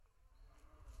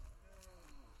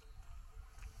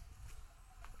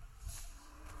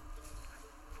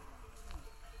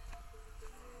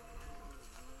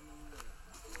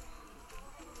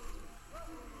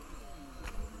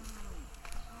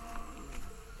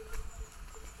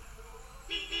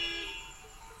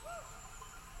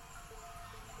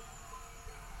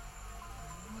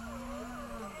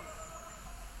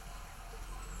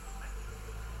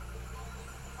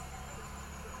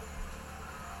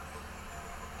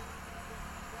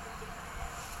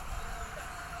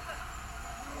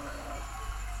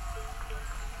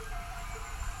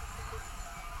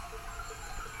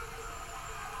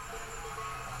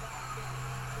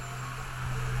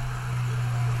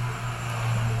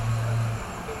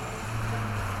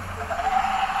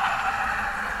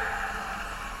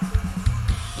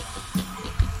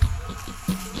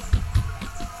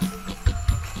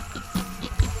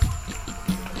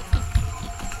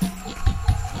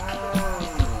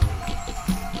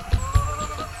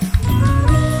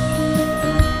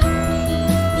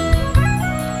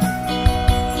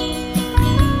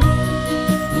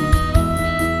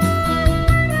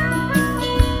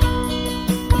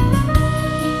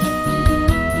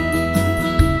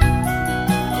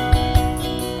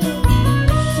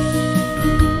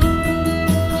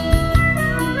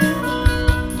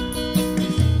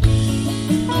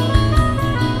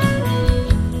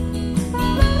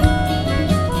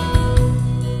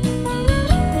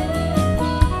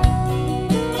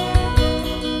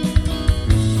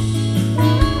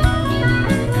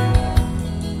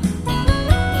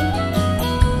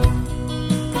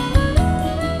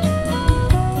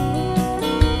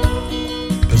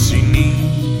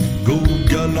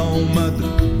گل آمد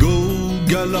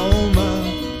گل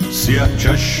آمد سیاه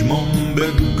چشمم به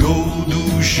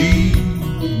گودوشی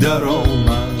در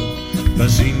آمد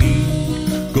پسینی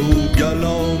گل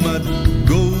آمد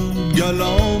گل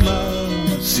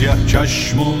آمد سیاه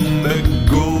چشمم به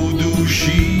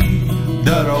گودوشی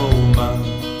در آمد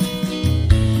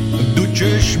دو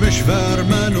چشمش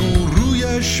ورمن و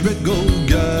رویش به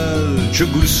گوگل چه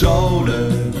گوساله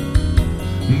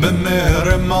به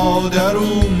مهر مادر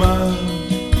اومد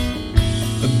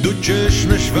دو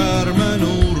چشمش ورمن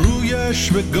و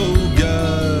رویش به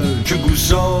گوگل چه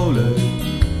گوساله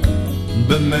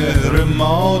به مهر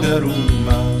مادر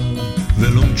اومد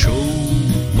ولم چو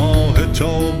ماه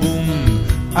تابون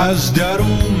از در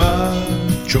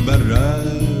اومد چو بره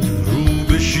رو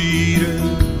به شیر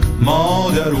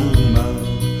مادر اومد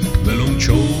ولم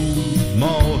چو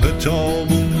ماه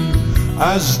تابون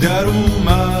از در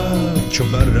اومد چو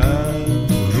بره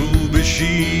رو به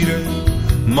شیر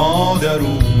مادر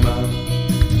اومد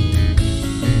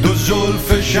دو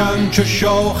زلفشم چو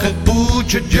شاخ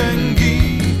قوچ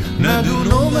جنگی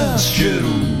ندونم از چه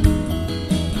رو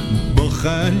با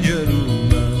خنجر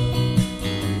اومد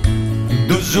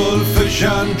دو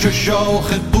زلفشم چو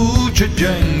شاخ قوچ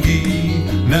جنگی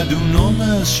ندونم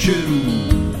از چه رو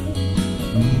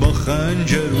با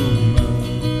خنجر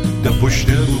اومد در پشت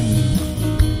رو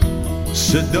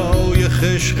صدای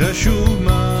خشخش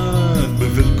اومد به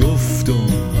ول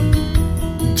گفتم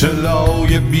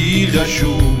طلای بیغش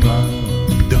اومد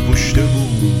در پشت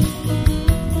رو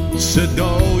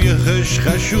صدای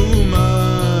خشخش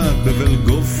اومد به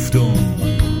ول گفتم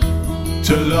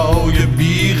طلای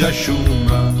بیغش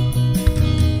اومد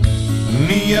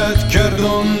نیت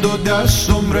کردم دو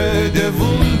دستم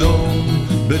ردوندم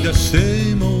به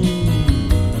دستمو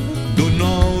دو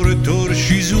نار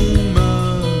ترشیز اومد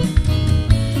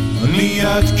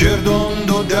نیت کردم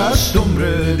دو دستم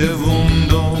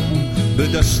ردوندم به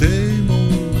دستمو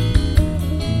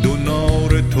دو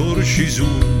نار ترشیز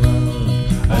اومد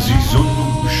عزیزم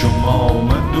دوشم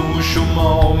آمد دوشم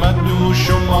آمد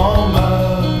دوشم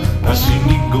آمد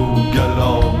پسینی گل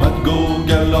آمد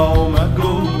گل آمد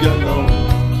گل آمد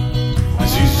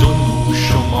عزیزم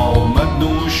دوشم آمد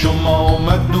دوشم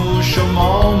آمد دوشم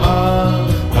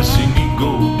آمد پسینی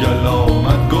گل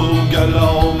آمد گل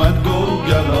آمد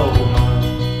گل آمد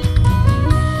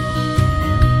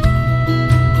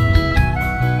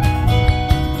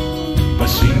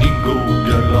پسینی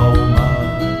گل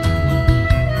آمد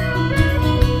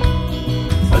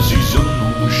عزیزم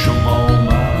دوشم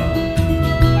آمد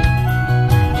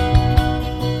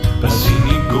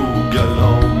پسینی گل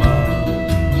آمد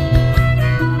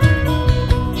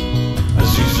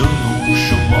عزیزم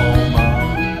دوشم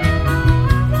آمد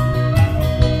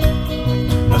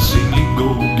پسینی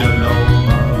گل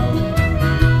آمد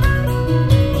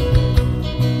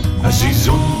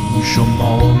عزیزم دوشم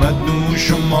آمد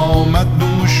دوشم آمد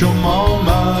دوشم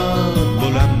آمد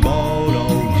بلند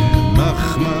بالای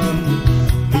مخمل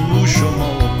پوشم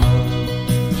آمد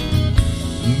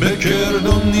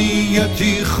بکردم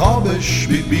نیتی خوابش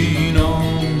ببینم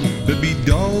به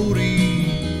بیداری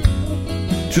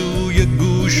توی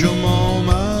گوشم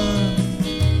آمد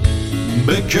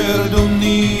بکردم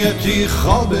نیتی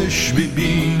خوابش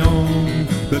ببینم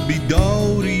به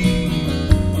بیداری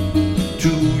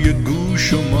توی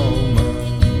گوشم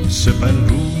آمد سپن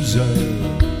روزه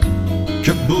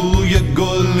که بوی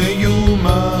گل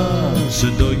نیومد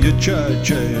صدای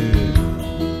چچه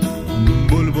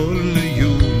بلبل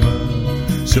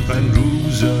نیومد سپن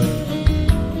روزه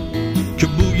که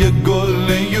بوی گل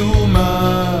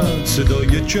نیومد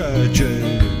صدای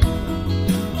چچه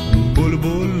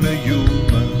بلبل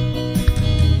نیومد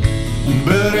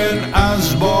برن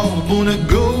از باغبون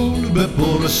گل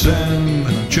بپرسن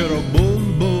چرا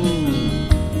بلبل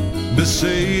به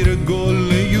سیر گل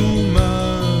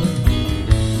نیومد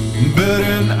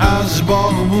برن از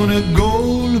باغبون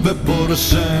گل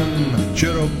بپرسن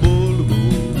چرا بلبل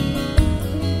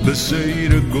به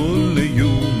سیر گل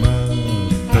نیومد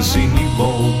پسینی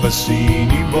با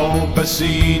پسینی با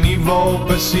پسینی با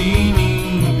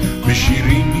پسینی به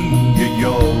شیرینی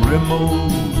یار مو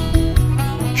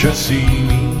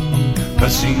کسینی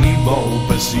پسینی با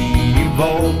پسینی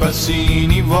با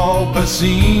پسینی با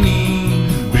پسینی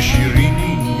به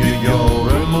شیرینی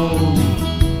یار مو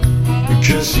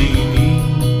کسینی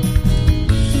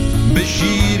به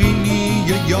شیرینی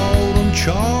یارم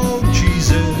چار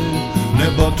چیزه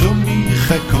نباتو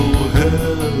میخه کوه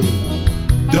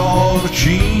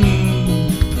دارچینی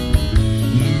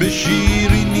به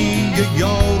شیرینی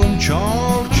یارم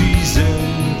چار چیزه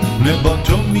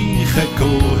نباتو میخه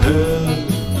کوه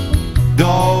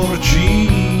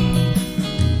دارچینی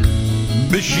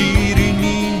به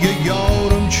شیرینی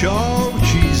یارم چار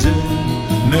چیزه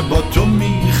نه با تو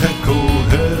میخه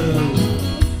کوهر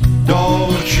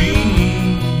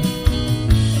دارچینی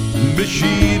به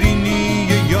شیرینی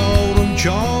یارم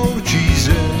چار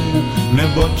چیزه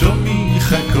نه با تو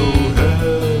میخه کوهر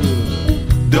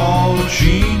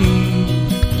دارچینی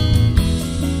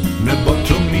نه با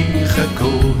تو میخه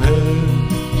کوهر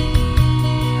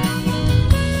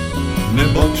نه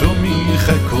با تو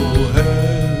میخه کوهر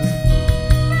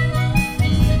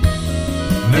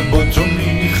نه با تو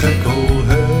میخه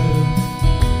کوهر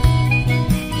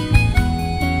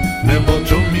نه با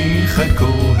تو میخه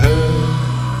کوهر